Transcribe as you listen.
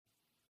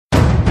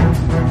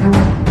Slides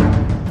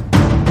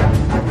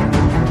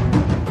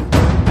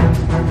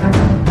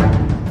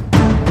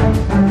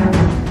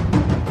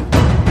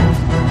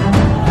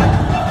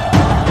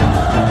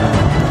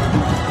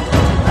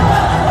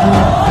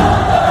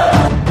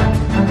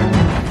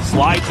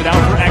it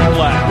out for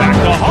Ekblad. Back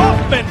to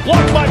Hoffman.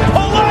 Blocked by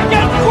Polak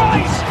and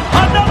Price.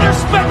 Another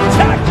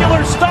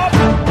spectacular stop.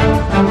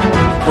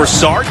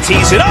 Broussard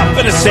tees it up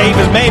and a save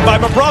is made by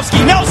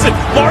Bobrovsky. Nelson.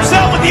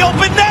 Barzal with the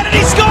open net and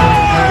he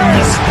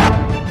scores!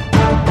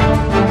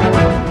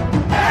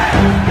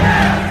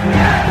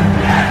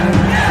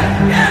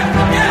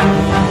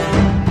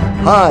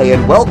 Hi,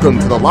 and welcome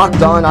to the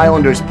Locked On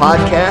Islanders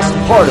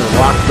podcast, part of the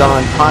Locked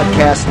On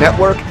Podcast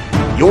Network,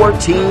 your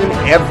team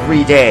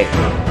every day.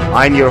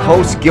 I'm your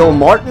host, Gil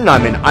Martin.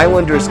 I'm an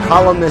Islanders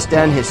columnist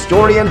and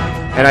historian,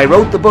 and I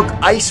wrote the book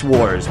Ice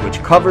Wars,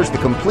 which covers the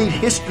complete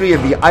history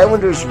of the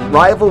Islanders'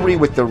 rivalry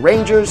with the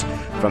Rangers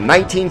from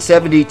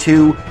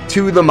 1972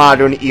 to the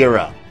modern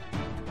era.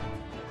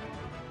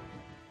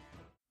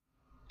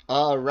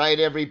 All right,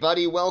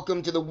 everybody,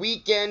 welcome to the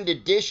weekend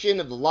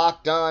edition of the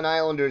Locked On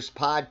Islanders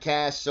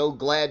podcast. So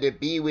glad to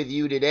be with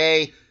you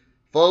today.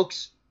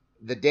 Folks,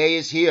 the day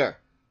is here.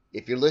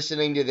 If you're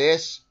listening to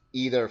this,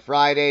 either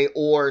Friday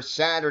or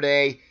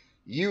Saturday,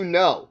 you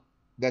know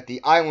that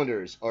the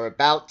Islanders are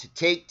about to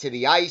take to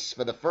the ice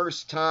for the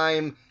first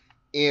time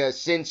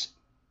since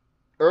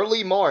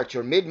early March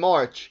or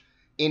mid-March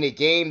in a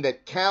game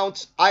that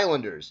counts.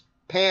 Islanders,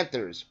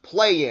 Panthers,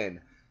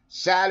 play-in,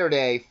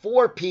 Saturday,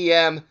 4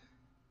 p.m.,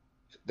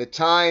 the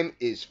time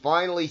is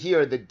finally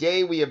here. The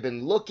day we have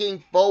been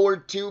looking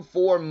forward to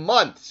for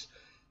months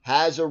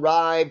has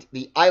arrived.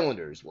 The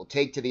Islanders will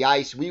take to the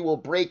ice. We will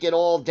break it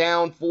all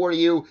down for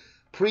you,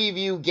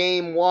 preview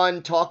game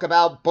one, talk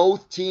about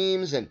both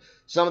teams and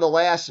some of the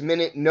last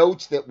minute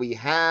notes that we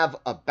have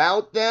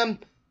about them.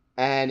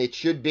 And it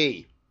should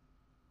be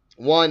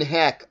one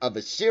heck of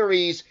a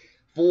series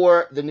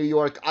for the New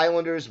York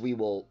Islanders. We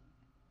will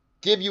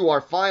give you our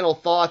final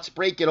thoughts,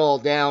 break it all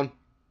down,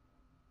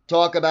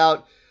 talk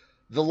about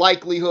the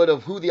likelihood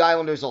of who the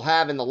Islanders will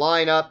have in the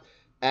lineup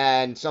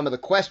and some of the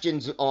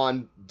questions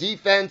on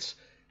defense.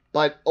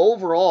 But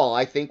overall,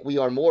 I think we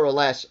are more or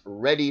less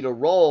ready to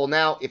roll.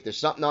 Now, if there's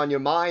something on your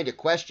mind, a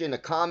question, a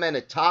comment,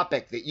 a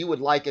topic that you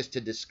would like us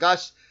to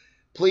discuss,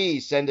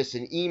 please send us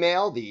an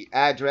email. The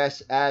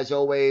address, as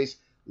always,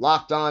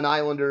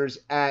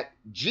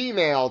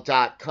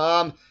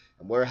 lockedonislanders@gmail.com.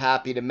 And we're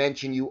happy to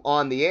mention you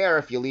on the air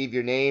if you leave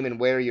your name and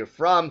where you're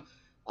from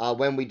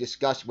when we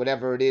discuss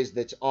whatever it is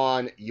that's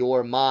on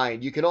your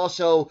mind. You can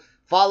also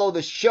follow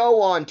the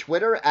show on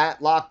Twitter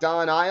at Locked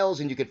On Isles,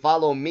 and you can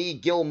follow me,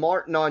 Gil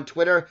Martin, on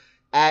Twitter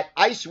at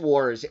Ice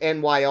Wars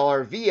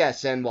NYR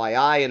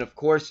VSNYI. And of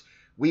course,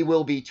 we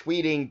will be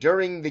tweeting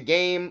during the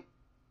game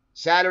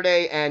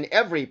Saturday and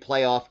every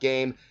playoff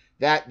game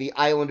that the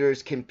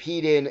Islanders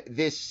compete in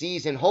this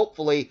season.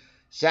 Hopefully,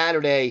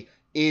 Saturday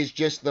is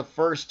just the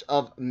first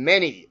of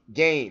many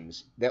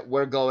games that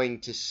we're going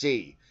to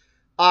see.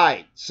 All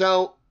right,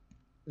 so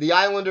the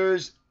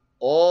Islanders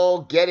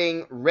all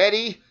getting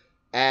ready,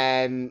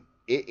 and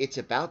it's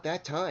about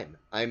that time.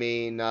 I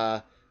mean,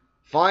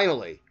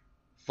 finally,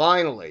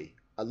 it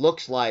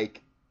looks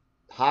like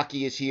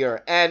hockey is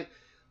here. And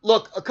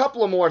look, a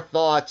couple of more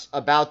thoughts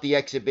about the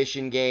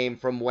exhibition game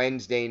from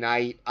Wednesday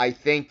night. I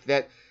think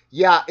that,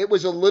 yeah, it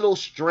was a little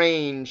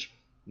strange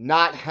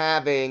not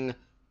having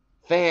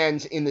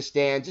fans in the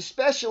stands,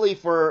 especially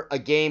for a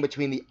game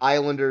between the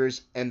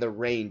Islanders and the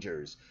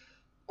Rangers.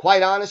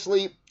 Quite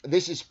honestly,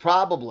 this is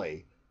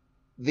probably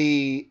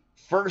the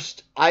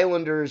first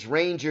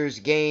Islanders-Rangers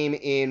game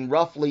in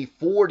roughly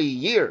 40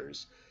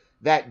 years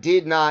that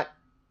did not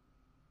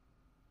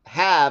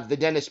have the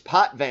Dennis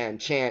Potvin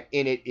chant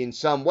in it in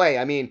some way.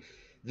 I mean,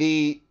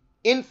 the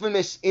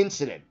infamous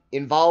incident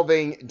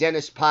involving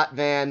Dennis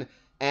Potvin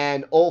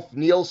and Ulf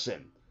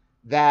Nielsen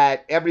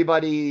that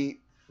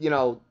everybody,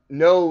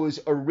 knows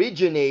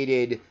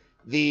originated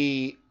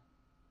the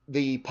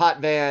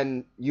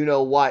Potvin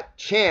you-know-what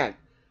chant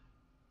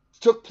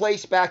took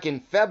place back in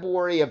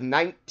February of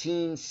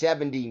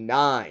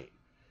 1979.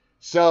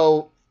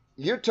 So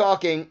you're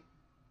talking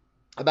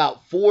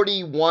about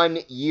 41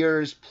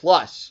 years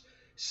plus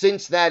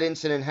since that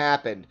incident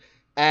happened.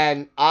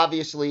 And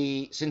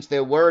obviously, since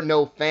there were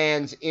no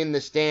fans in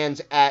the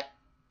stands at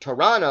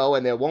Toronto,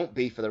 and there won't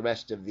be for the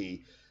rest of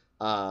the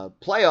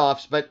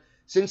playoffs, but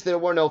since there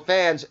were no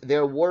fans,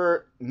 there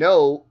were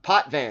no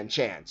Potvin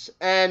chants.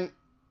 And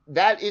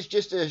that is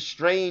just a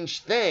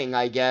strange thing,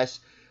 I guess,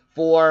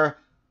 for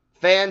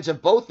fans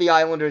of both the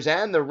Islanders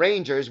and the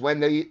Rangers when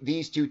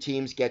these two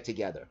teams get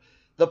together.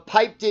 The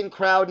piped-in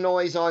crowd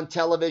noise on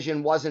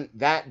television wasn't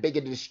that big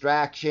a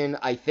distraction.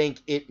 I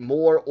think it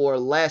more or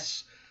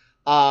less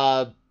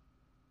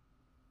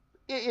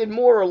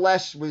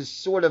was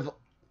sort of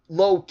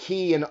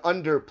low-key and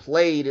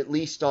underplayed, at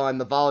least on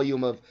the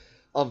volume of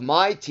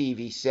my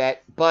TV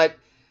set. But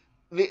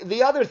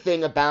the other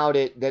thing about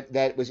it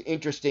that was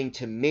interesting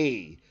to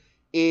me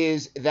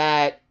is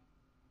that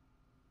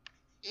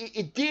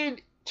it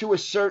did, to a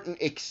certain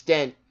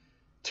extent,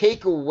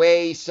 take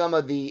away some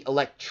of the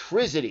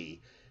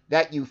electricity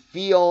that you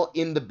feel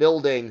in the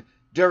building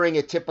during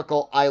a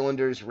typical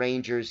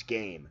Islanders-Rangers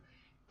game.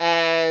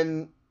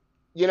 And,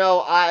 you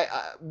know,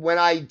 when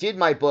I did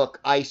my book,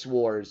 Ice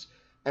Wars,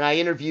 and I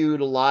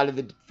interviewed a lot of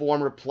the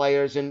former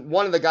players, and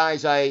one of the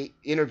guys I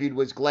interviewed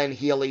was Glenn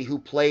Healy, who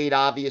played,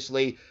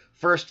 obviously,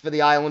 first for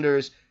the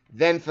Islanders,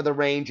 then for the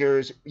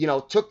Rangers, you know,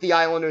 took the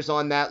Islanders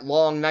on that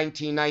long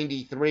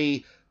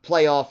 1993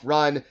 playoff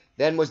run,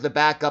 then was the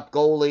backup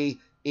goalie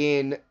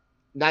in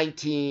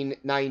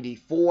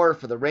 1994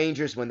 for the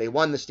Rangers when they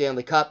won the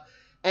Stanley Cup.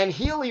 And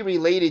Healy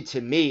related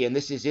to me, and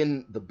this is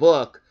in the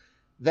book,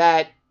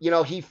 that, you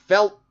know, he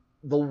felt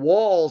the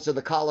walls of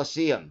the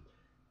Coliseum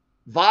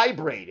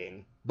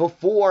vibrating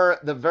before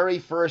the very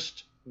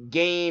first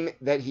game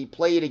that he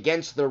played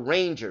against the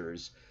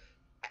Rangers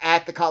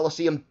at the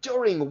Coliseum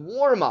during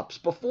warm-ups.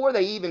 Before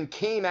they even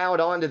came out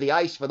onto the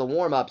ice for the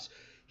warm-ups,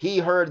 he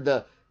heard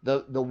the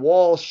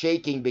walls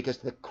shaking because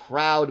the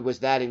crowd was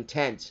that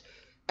intense.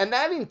 And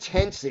that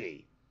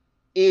intensity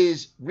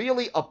is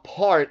really a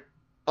part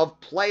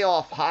of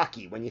playoff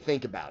hockey when you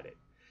think about it.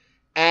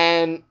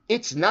 And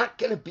it's not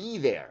going to be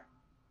there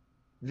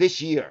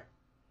this year.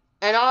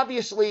 And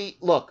obviously,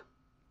 look,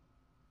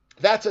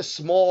 that's a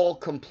small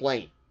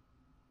complaint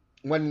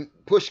when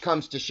push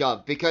comes to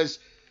shove, because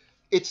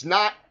it's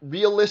not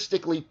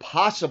realistically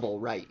possible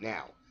right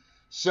now.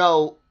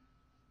 So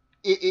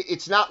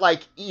it's not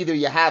like either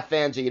you have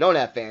fans or you don't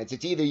have fans.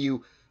 It's either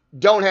you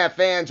don't have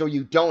fans or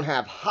you don't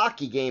have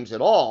hockey games at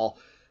all.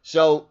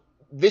 So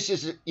this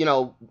is, you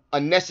know, a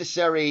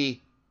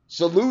necessary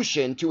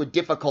solution to a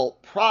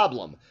difficult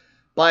problem.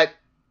 But,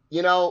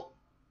 you know,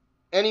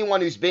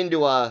 anyone who's been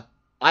to a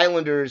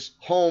Islanders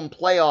home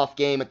playoff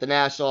game at the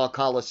Nassau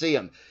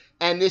Coliseum,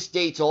 and this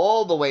dates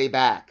all the way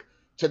back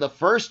to the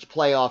first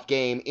playoff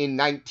game in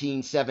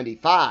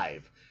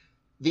 1975,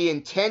 the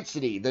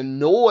intensity, the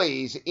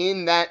noise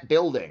in that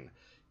building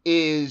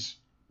is,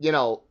 you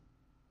know,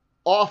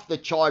 off the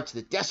charts.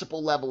 The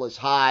decibel level is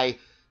high.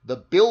 The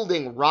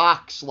building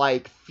rocks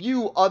like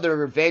few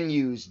other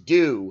venues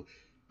do.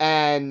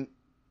 And,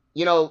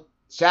 you know,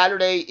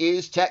 Saturday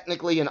is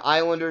technically an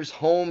Islanders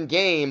home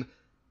game.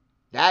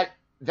 That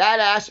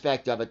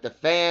aspect of it, the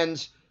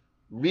fans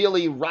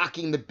really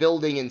rocking the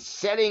building and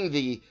setting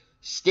the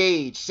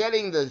stage,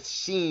 setting the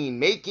scene,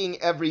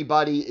 making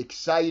everybody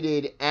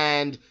excited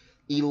and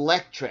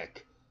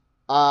electric,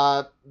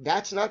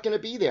 that's not going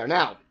to be there.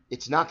 Now,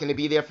 it's not going to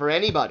be there for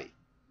anybody.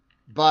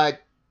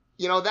 But,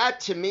 you know,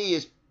 that to me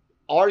is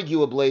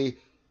arguably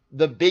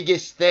the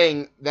biggest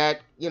thing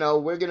that, you know,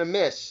 we're going to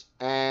miss.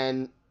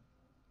 And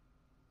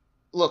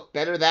look,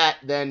 better that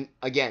than,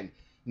 again,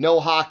 no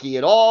hockey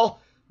at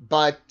all.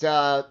 But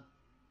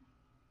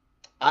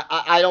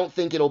I don't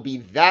think it'll be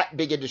that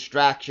big a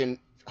distraction.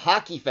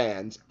 Hockey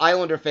fans,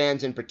 Islander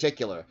fans in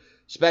particular,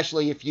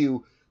 especially if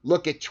you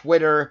look at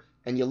Twitter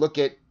and you look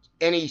at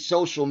any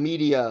social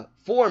media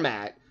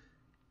format,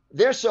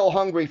 they're so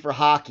hungry for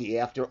hockey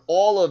after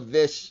all of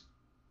this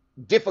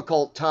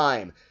difficult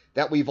time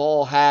that we've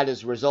all had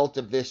as a result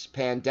of this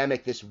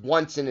pandemic, this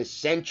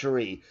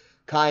once-in-a-century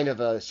kind of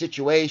a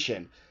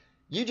situation.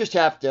 You just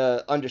have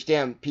to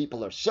understand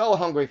people are so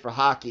hungry for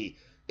hockey.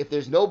 If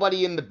there's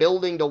nobody in the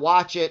building to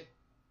watch it,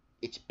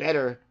 it's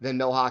better than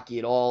no hockey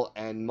at all,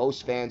 and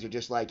most fans are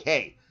just like,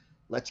 hey,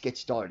 let's get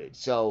started.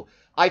 So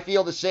I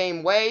feel the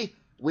same way.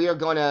 We are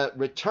going to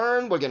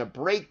return. We're going to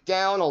break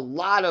down a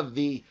lot of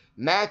the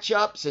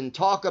matchups and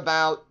talk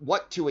about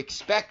what to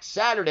expect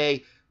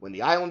Saturday when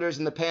the Islanders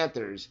and the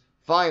Panthers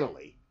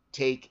finally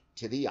take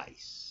to the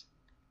ice.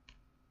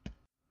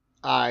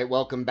 All right,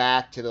 welcome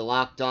back to the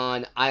Locked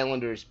On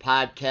Islanders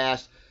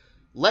podcast.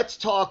 Let's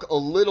talk a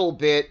little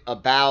bit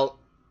about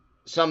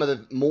some of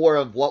the more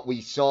of what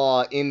we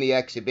saw in the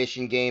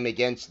exhibition game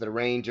against the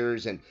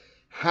Rangers and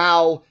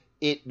how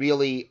it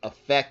really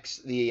affects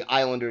the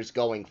Islanders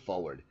going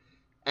forward.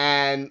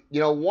 And, you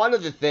know, one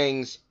of the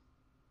things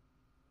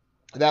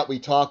that we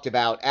talked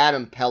about,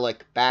 Adam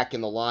Pelech back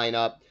in the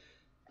lineup,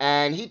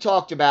 and he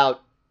talked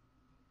about,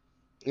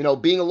 you know,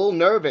 being a little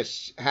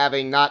nervous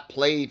having not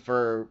played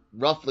for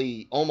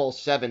roughly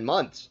almost 7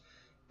 months.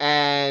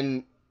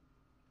 And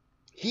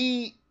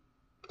he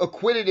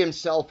acquitted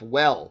himself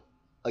well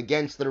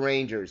against the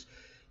Rangers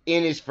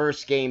in his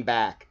first game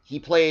back. He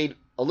played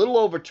a little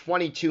over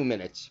 22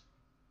 minutes.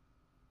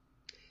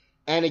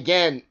 And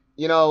again,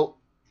 you know,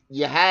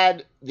 you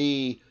had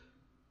the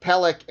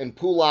Pelech and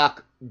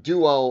Pulock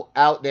duo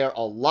out there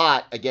a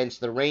lot against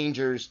the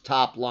Rangers'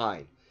 top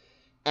line.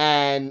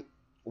 And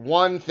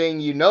one thing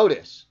you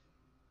notice,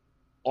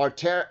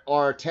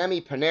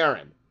 Artemi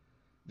Panarin,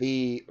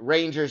 the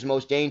Rangers'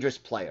 most dangerous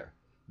player,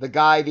 the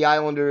guy the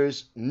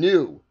Islanders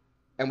knew,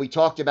 and we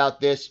talked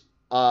about this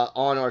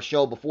on our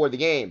show before the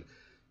game,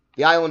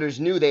 the Islanders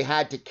knew they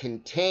had to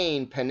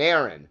contain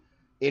Panarin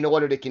in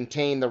order to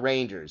contain the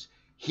Rangers.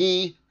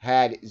 He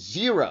had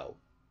 0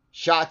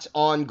 shots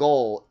on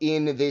goal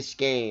in this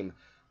game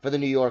for the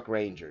New York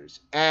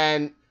Rangers.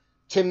 And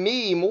to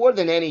me, more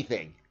than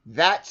anything,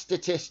 that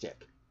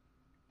statistic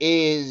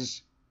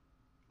is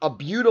a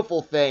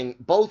beautiful thing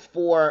both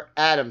for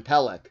Adam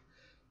Pelech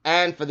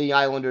and for the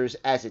Islanders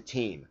as a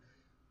team.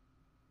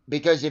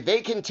 Because if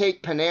they can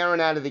take Panarin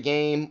out of the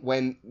game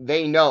when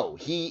they know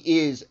he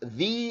is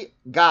the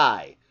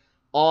guy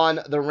on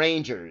the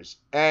Rangers,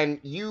 and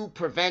you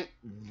prevent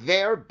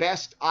their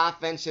best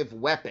offensive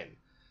weapon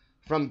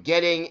from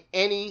getting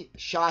any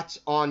shots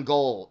on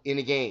goal in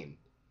a game,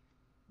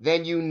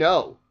 then you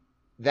know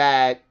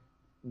that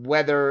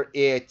whether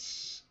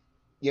it's,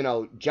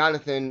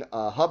 Jonathan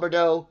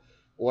Huberdeau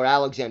or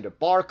Alexander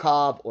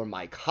Barkov or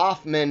Mike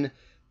Hoffman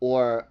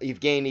or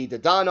Evgeny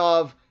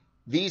Dadonov,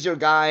 these are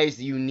guys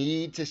you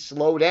need to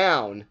slow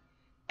down.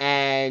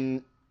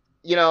 And,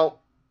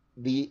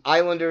 the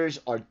Islanders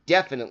are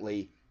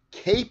definitely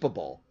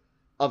capable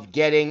of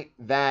getting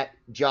that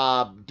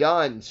job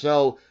done.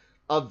 So,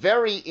 a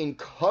very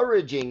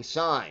encouraging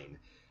sign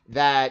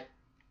that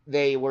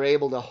they were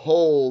able to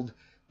hold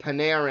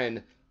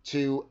Panarin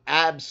to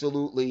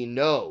absolutely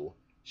no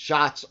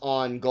shots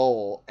on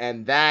goal.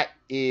 And that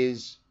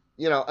is,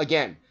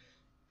 again,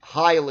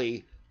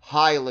 highly,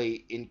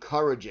 highly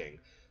encouraging.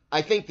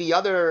 I think the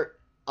other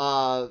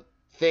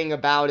thing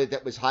about it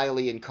that was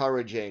highly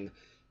encouraging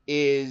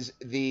is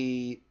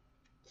the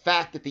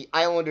fact that the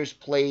Islanders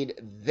played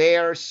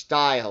their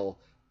style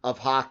of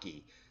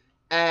hockey.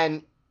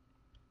 And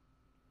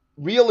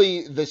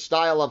really the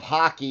style of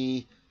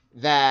hockey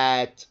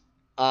that,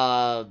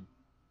 they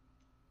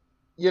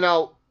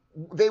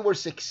were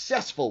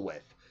successful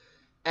with.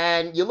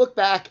 And you look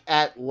back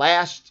at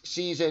last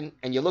season,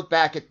 and you look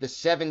back at the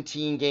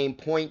 17-game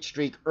point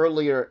streak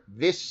earlier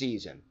this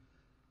season,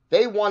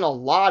 they won a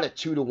lot of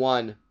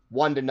 2-1,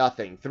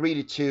 1-0,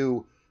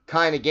 3-2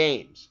 kind of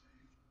games.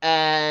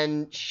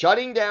 And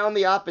shutting down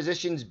the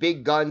opposition's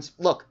big guns,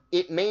 look,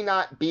 it may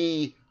not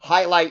be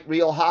highlight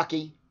reel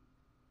hockey,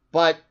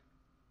 but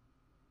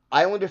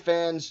Islander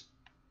fans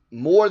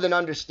more than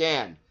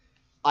understand.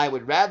 I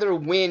would rather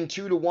win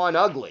 2-1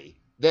 ugly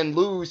than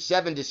lose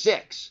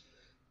 7-6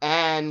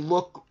 and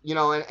look,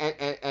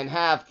 and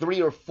have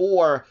 3 or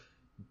 4,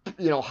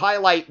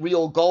 highlight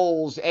reel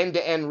goals,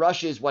 end-to-end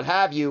rushes, what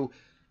have you.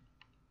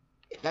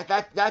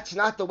 That's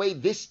not the way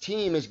this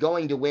team is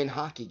going to win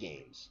hockey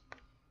games.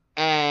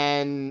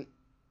 And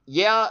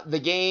yeah, the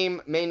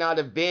game may not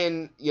have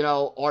been,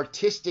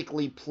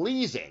 artistically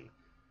pleasing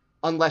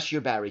unless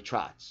you're Barry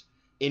Trotz.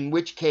 In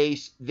which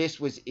case, this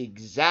was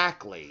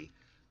exactly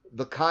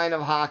the kind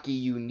of hockey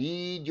you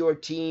need your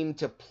team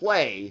to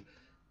play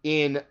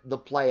in the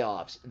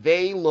playoffs.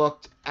 They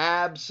looked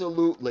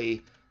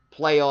absolutely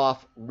playoff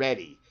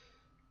ready.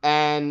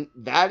 And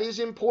that is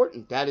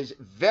important. That is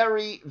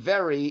very,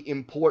 very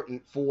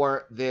important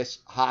for this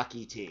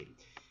hockey team.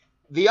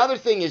 The other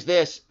thing is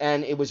this,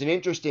 and it was an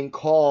interesting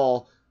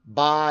call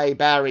by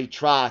Barry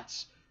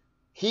Trotz.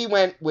 He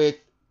went with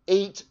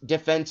 8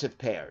 defensive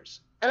pairs.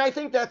 And I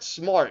think that's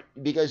smart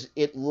because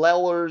it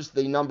lowers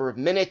the number of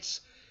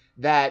minutes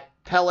that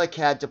Pelech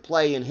had to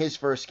play in his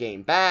first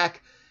game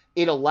back.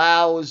 It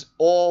allows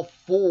all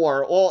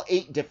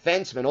 8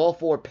 defensemen, all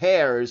 4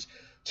 pairs,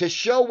 to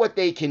show what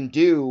they can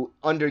do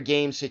under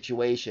game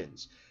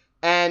situations.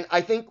 And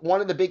I think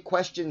one of the big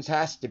questions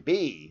has to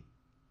be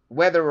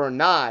whether or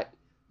not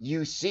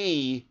you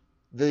see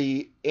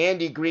the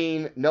Andy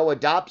Green-Noah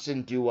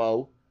Dobson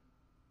duo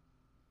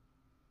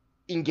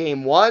in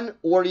Game 1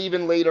 or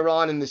even later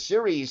on in the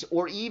series,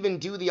 or even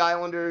do the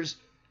Islanders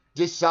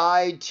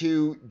decide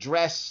to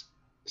dress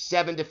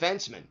 7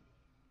 defensemen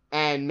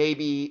and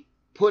maybe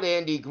put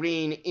Andy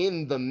Green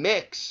in the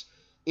mix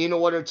in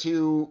order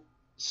to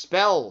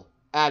spell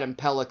Adam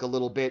Pelech a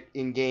little bit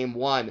in Game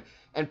 1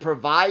 and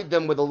provide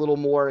them with a little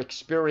more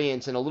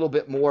experience and a little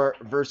bit more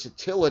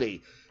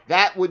versatility.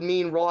 That would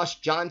mean Ross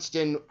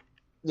Johnston,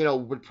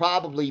 would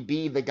probably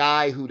be the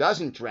guy who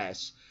doesn't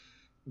dress.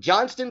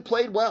 Johnston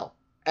played well,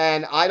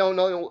 and I don't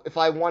know if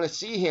I want to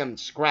see him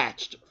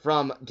scratched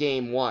from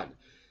Game 1.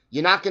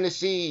 You're not going to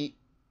see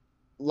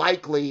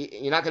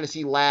you're not going to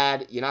see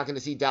Ladd, you're not going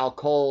to see Dal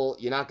Cole,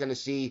 you're not going to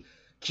see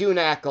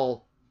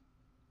Kuhnackel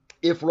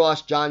if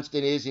Ross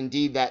Johnston is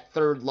indeed that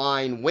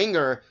third-line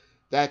winger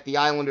that the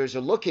Islanders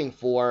are looking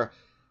for.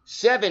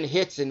 7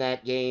 hits in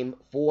that game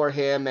for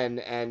him,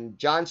 and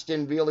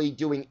Johnston really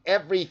doing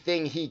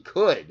everything he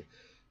could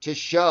to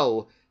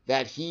show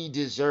that he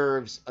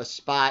deserves a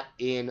spot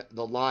in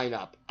the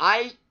lineup.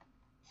 I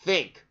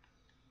think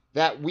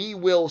that we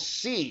will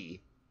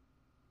see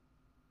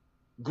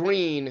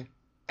Green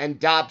and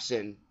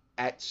Dobson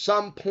at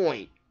some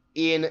point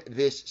in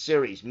this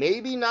series.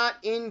 Maybe not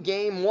in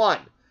Game 1,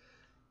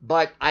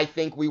 but I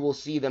think we will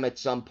see them at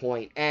some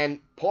point. And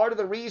part of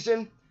the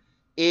reason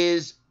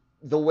is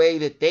the way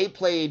that they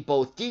played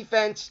both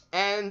defense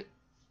and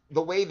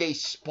the way they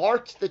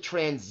sparked the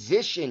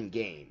transition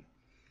game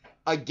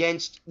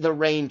against the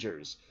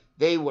Rangers.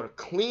 They were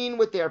clean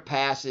with their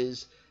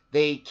passes.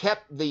 They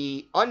kept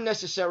the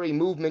unnecessary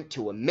movement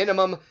to a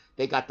minimum.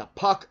 They got the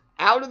puck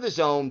out of the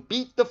zone,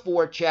 beat the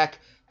forecheck,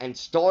 and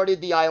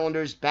started the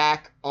Islanders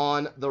back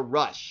on the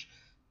rush.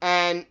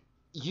 And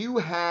you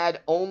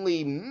had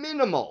only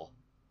minimal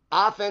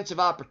offensive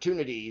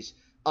opportunities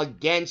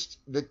against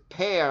the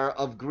pair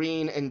of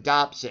Green and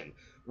Dobson.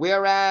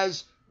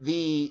 Whereas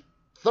the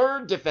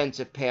third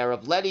defensive pair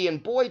of Leddy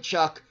and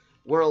Boychuk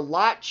were a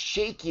lot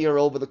shakier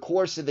over the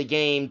course of the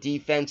game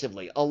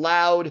defensively,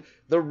 allowed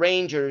the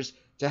Rangers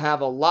to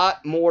have a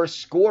lot more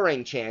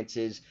scoring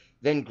chances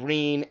than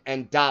Green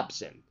and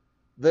Dobson.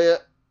 The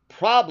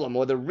problem,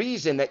 or the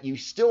reason that you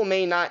still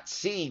may not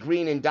see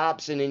Green and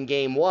Dobson in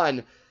Game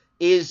 1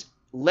 is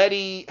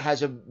Leddy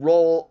has a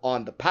role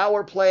on the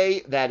power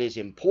play that is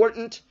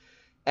important,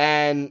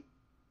 and,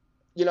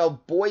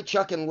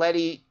 Boychuk and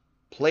Leddy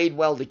played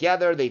well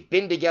together. They've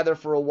been together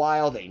for a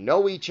while. They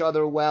know each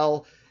other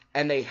well,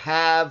 and they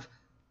have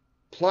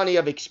plenty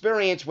of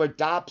experience, where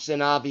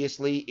Dobson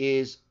obviously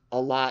is a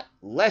lot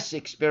less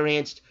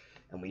experienced,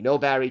 and we know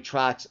Barry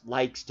Trotz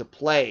likes to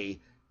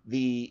play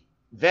the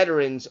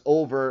veterans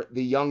over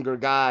the younger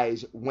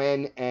guys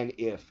when and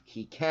if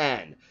he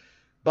can.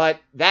 But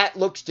that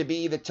looks to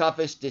be the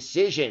toughest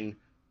decision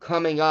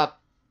coming up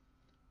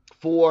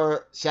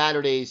for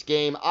Saturday's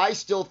game. I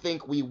still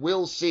think we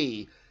will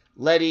see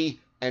Leddy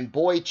and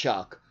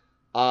Boychuk.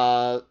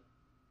 But,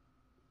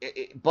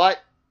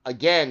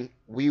 again,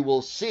 we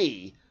will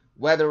see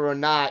whether or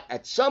not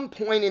at some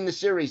point in the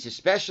series,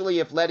 especially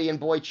if Leddy and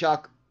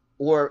Boychuk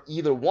or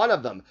either one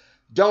of them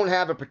don't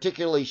have a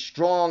particularly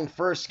strong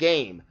first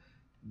game,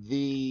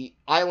 the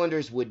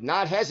Islanders would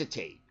not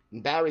hesitate,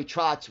 and Barry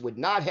Trotz would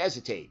not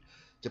hesitate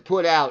to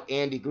put out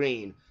Andy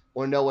Green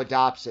or Noah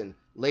Dobson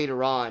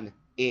later on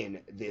in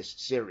this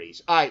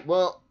series. All right,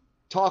 we'll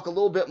talk a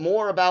little bit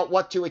more about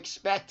what to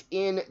expect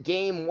in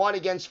Game 1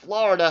 against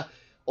Florida.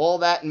 All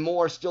that and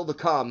more still to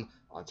come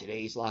on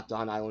today's Locked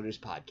On Islanders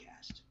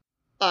podcast.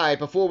 All right,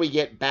 before we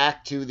get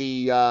back to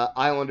the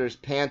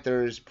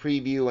Islanders-Panthers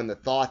preview and the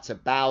thoughts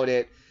about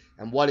it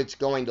and what it's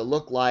going to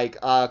look like,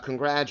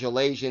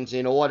 congratulations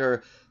in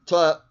order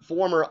to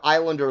former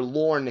Islander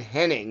Lorne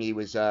Henning. He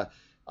was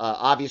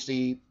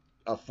obviously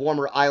a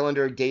former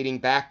Islander dating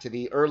back to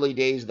the early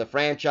days of the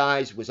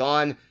franchise, was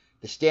on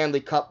the Stanley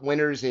Cup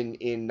winners in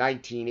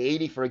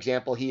 1980, for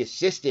example. He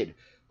assisted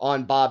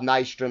on Bob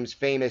Nystrom's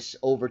famous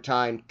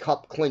overtime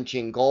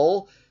cup-clinching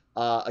goal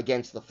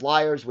against the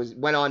Flyers,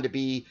 went on to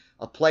be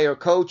a player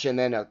coach and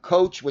then a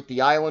coach with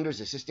the Islanders,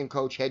 assistant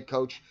coach, head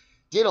coach.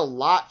 Did a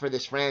lot for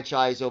this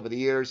franchise over the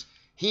years.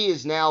 He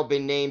has now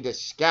been named a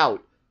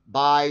scout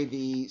by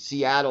the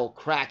Seattle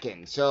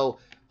Kraken. So,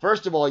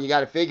 first of all, you got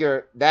to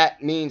figure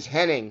that means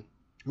Henning,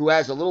 who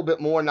has a little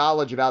bit more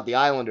knowledge about the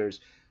Islanders,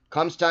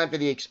 comes time for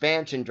the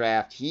expansion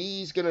draft,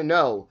 he's going to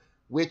know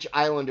which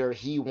Islander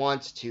he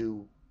wants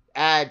to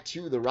add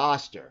to the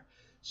roster.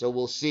 So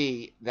we'll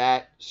see.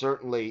 That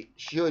certainly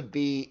should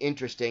be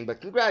interesting.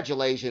 But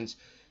congratulations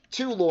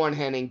to Lorne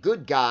Henning.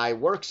 Good guy,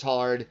 works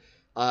hard,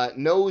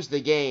 knows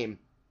the game.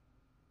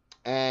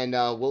 And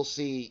we'll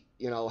see,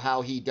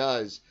 how he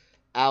does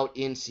out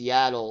in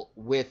Seattle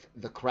with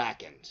the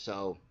Kraken.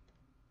 So,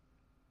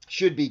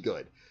 should be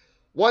good.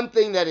 One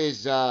thing that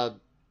is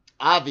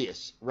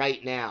obvious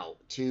right now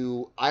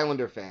to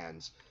Islander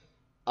fans,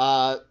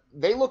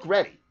 they look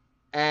ready.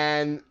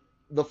 And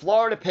the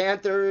Florida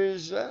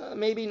Panthers,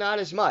 maybe not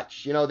as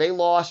much. They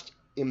lost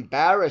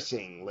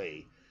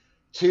embarrassingly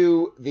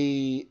to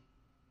the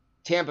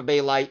Tampa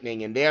Bay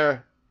Lightning in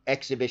their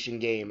exhibition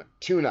game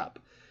tune-up.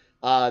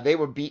 They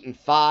were beaten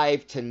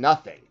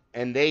 5-0,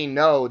 and they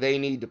know they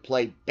need to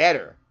play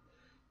better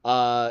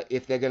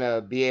if they're going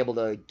to be able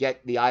to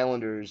get the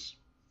Islanders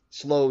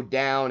slowed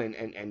down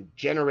and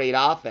generate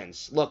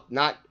offense. Look,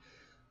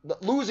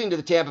 losing to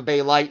the Tampa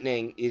Bay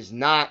Lightning is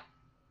not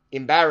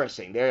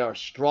embarrassing. They are a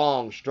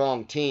strong,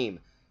 strong team.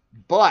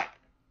 But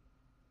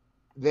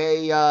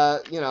they,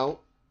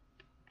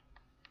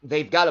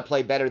 they've got to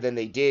play better than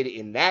they did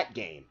in that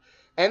game.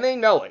 And they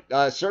know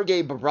it.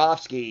 Sergei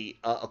Bobrovsky,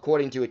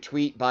 according to a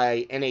tweet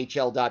by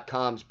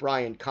NHL.com's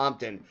Brian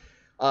Compton,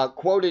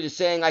 quoted as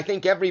saying, "I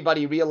think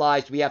everybody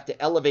realized we have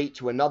to elevate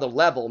to another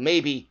level,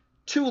 maybe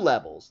 2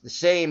 levels, the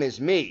same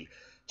as me.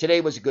 Today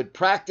was a good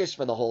practice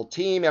for the whole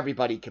team.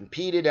 Everybody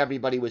competed.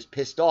 Everybody was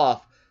pissed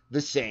off,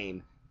 the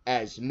same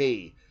as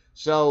me."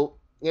 So,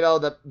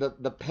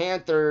 the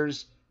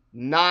Panthers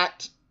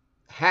not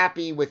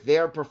happy with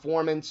their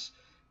performance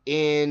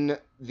in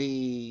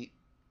the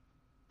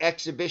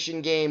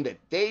exhibition game that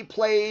they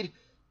played,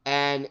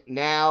 and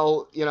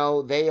now,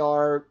 they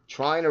are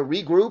trying to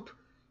regroup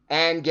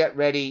and get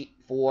ready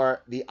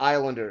for the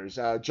Islanders.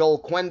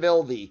 Joel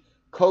Quenneville, the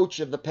coach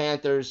of the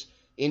Panthers,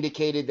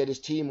 indicated that his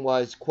team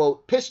was,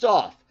 quote, pissed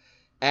off,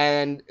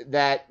 and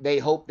that they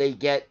hope they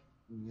get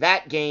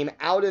that game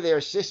out of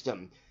their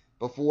system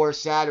before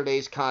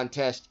Saturday's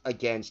contest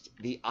against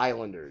the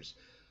Islanders.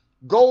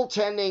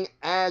 Goaltending,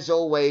 as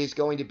always,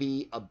 going to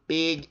be a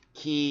big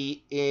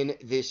key in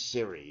this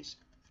series.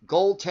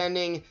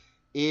 Goaltending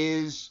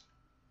is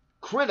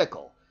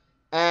critical.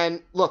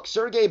 And look,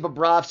 Sergei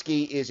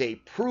Bobrovsky is a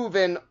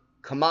proven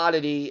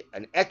commodity,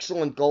 an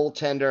excellent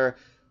goaltender,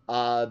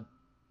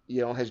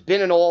 has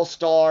been an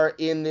all-star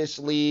in this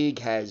league,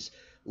 has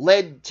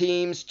led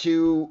teams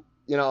to,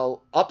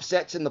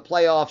 upsets in the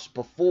playoffs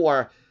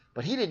before.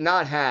 but he did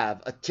not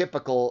have a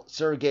typical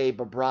Sergei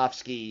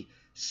Bobrovsky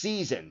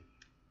season.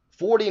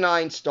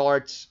 49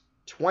 starts,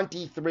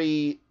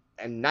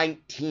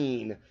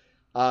 23-19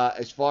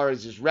 as far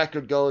as his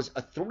record goes,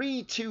 a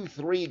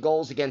 .323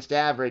 goals against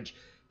average,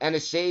 and a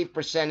save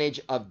percentage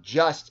of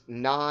just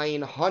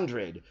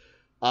 .900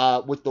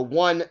 with the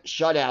one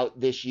shutout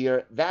this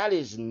year. That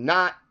is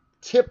not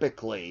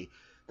typically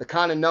the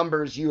kind of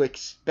numbers you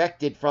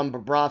expected from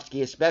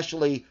Bobrovsky,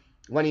 especially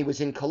when he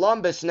was in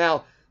Columbus.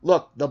 Now,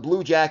 look, the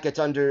Blue Jackets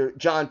under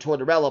John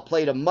Tortorella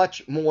played a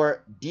much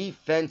more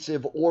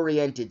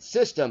defensive-oriented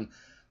system,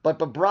 but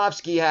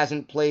Bobrovsky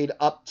hasn't played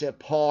up to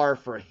par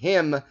for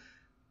him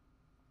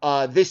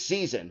this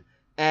season,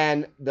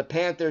 and the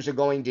Panthers are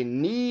going to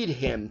need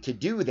him to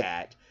do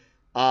that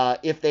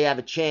if they have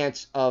a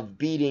chance of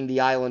beating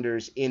the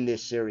Islanders in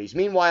this series.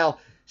 Meanwhile,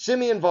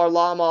 Semyon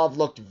Varlamov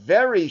looked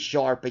very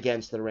sharp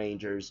against the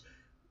Rangers,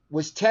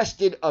 was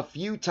tested a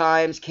few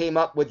times, came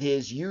up with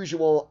his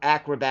usual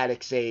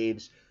acrobatic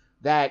saves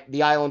that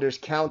the Islanders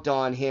count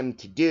on him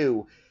to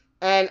do.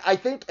 And I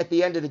think at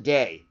the end of the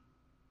day,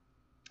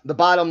 the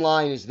bottom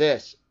line is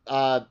this.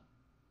 The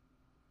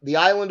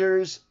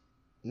Islanders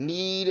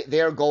need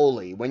their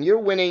goalie. When you're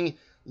winning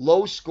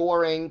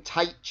low-scoring,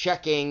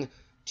 tight-checking,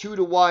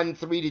 2-1,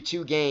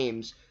 3-2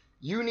 games,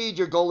 you need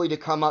your goalie to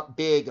come up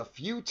big a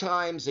few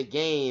times a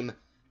game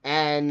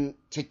and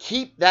to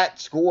keep that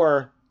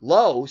score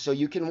low so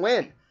you can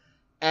win.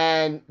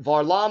 And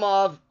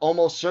Varlamov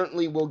almost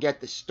certainly will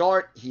get the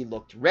start. He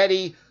looked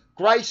ready.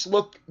 Greiss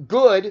looked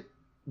good,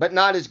 but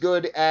not as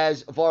good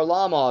as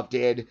Varlamov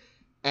did.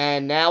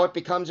 And now it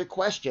becomes a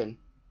question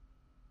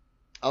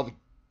of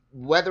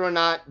whether or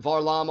not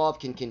Varlamov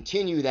can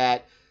continue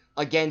that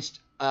against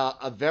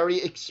a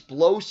very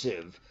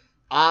explosive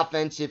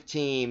offensive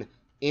team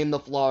in the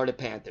Florida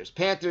Panthers.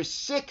 Panthers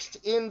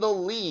 6th in the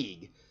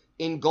league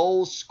in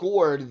goals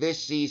scored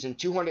this season,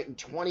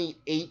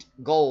 228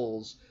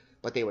 goals,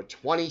 but they were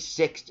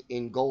 26th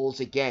in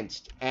goals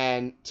against.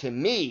 And to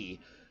me,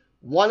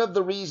 one of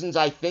the reasons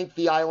I think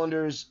the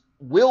Islanders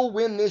will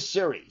win this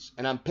series,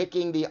 and I'm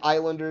picking the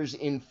Islanders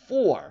in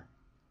 4,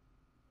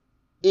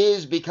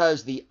 is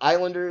because the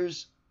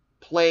Islanders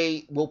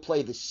will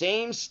play the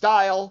same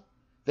style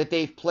that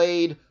they've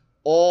played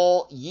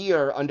all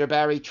year under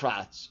Barry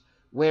Trotz,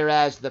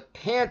 whereas the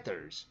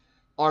Panthers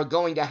are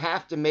going to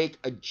have to make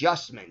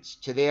adjustments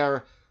to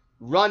their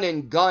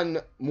run-and-gun,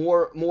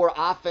 more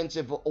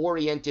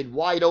offensive-oriented,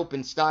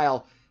 wide-open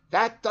style.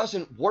 That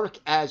doesn't work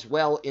as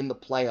well in the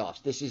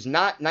playoffs. This is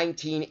not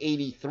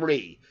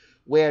 1983,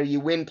 where you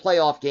win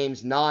playoff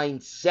games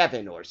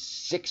 9-7 or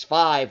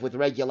 6-5 with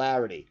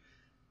regularity.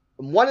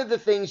 One of the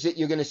things that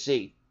you're going to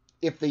see,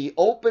 if the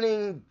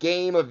opening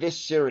game of this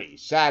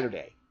series,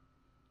 Saturday,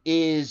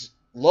 is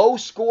low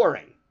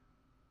scoring,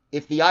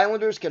 if the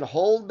Islanders can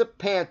hold the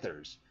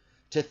Panthers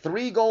to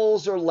 3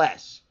 goals or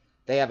less,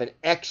 they have an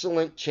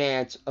excellent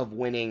chance of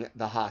winning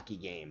the hockey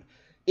game.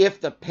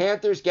 If the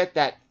Panthers get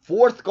that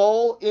 4th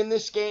goal in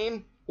this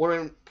game, or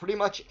in pretty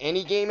much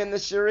any game in the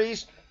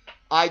series,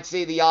 I'd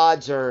say the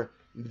odds are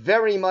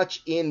very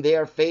much in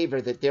their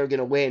favor that they're going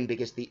to win,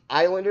 because the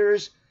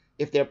Islanders,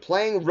 if they're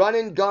playing run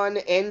and gun,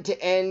 end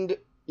to end,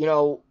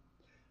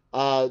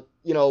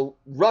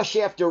 rush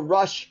after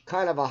rush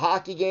kind of a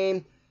hockey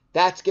game,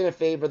 that's going to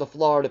favor the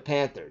Florida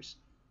Panthers.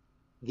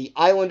 The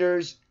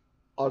Islanders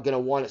are going to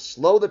want to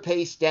slow the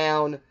pace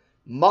down,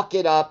 muck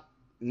it up,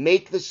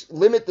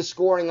 limit the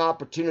scoring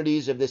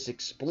opportunities of this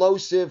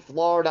explosive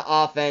Florida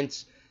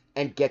offense,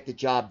 and get the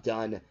job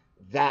done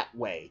that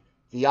way.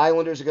 The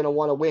Islanders are going to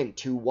want to win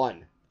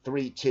 2-1,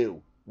 3-2,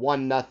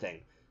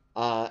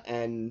 1-0.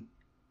 And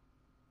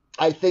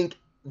I think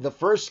the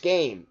first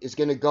game is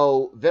going to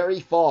go very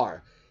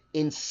far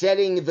in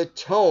setting the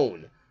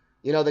tone.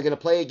 They're going to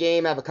play a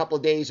game, have a couple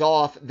of days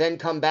off, then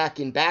come back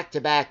in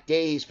back-to-back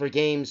days for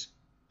games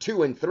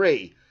 2 and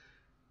 3.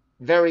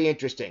 Very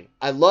interesting.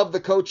 I love the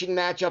coaching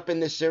matchup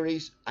in this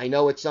series. I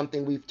know it's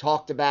something we've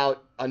talked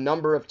about a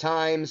number of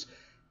times.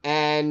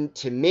 And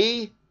to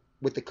me,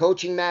 with the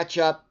coaching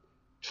matchup,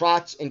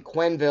 Trotz and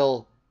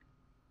Quenneville,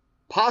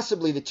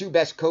 possibly the 2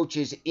 best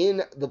coaches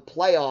in the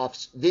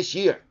playoffs this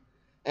year.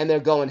 And they're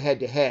going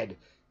head-to-head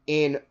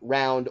in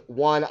round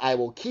 1. I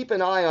will keep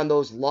an eye on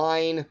those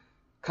line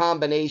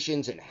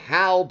combinations and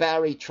how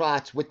Barry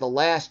Trotz, with the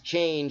last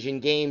change in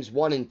games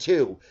 1 and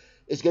 2,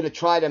 is going to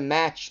try to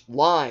match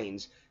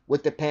lines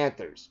with the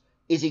Panthers.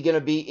 Is it going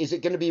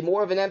to be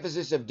more of an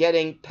emphasis of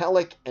getting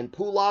Pelech and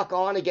Pulock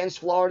on against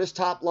Florida's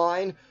top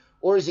line,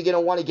 or is he going to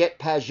want to get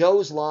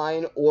Pajot's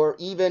line or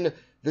even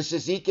the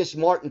Cizikas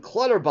Martin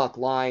Clutterbuck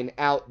line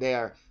out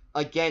there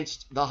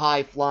against the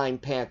high-flying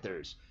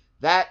Panthers?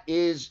 That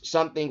is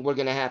something we're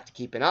going to have to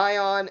keep an eye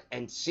on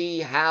and see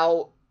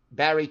how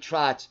Barry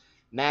Trotz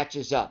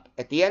matches up.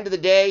 At the end of the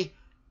day,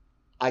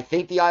 I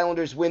think the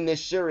Islanders win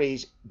this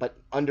series, but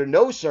under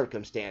no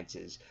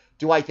circumstances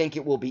do I think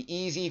it will be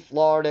easy.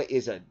 Florida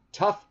is a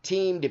tough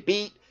team to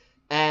beat,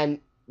 and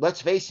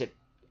let's face it,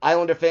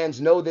 Islander fans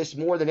know this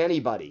more than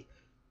anybody.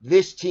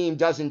 This team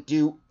doesn't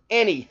do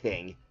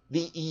anything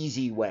the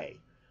easy way.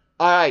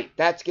 All right,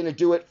 that's going to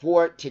do it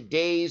for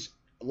today's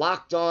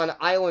Locked On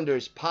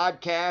Islanders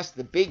podcast.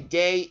 The big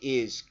day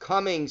is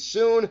coming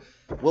soon.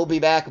 We'll be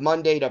back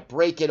Monday to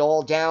break it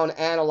all down,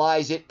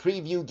 analyze it,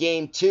 preview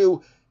Game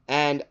 2,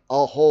 and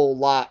a whole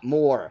lot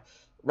more.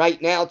 Right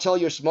now, tell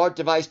your smart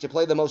device to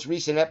play the most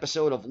recent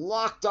episode of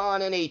Locked On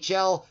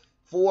NHL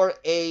for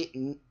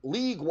a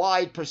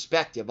league-wide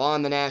perspective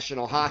on the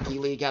National Hockey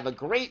League. Have a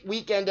great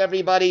weekend,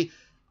 everybody.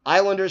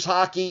 Islanders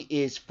hockey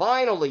is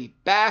finally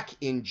back.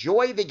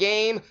 Enjoy the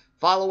game.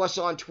 Follow us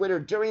on Twitter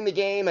during the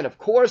game. And, of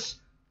course,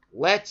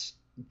 let's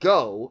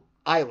go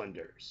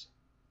Islanders.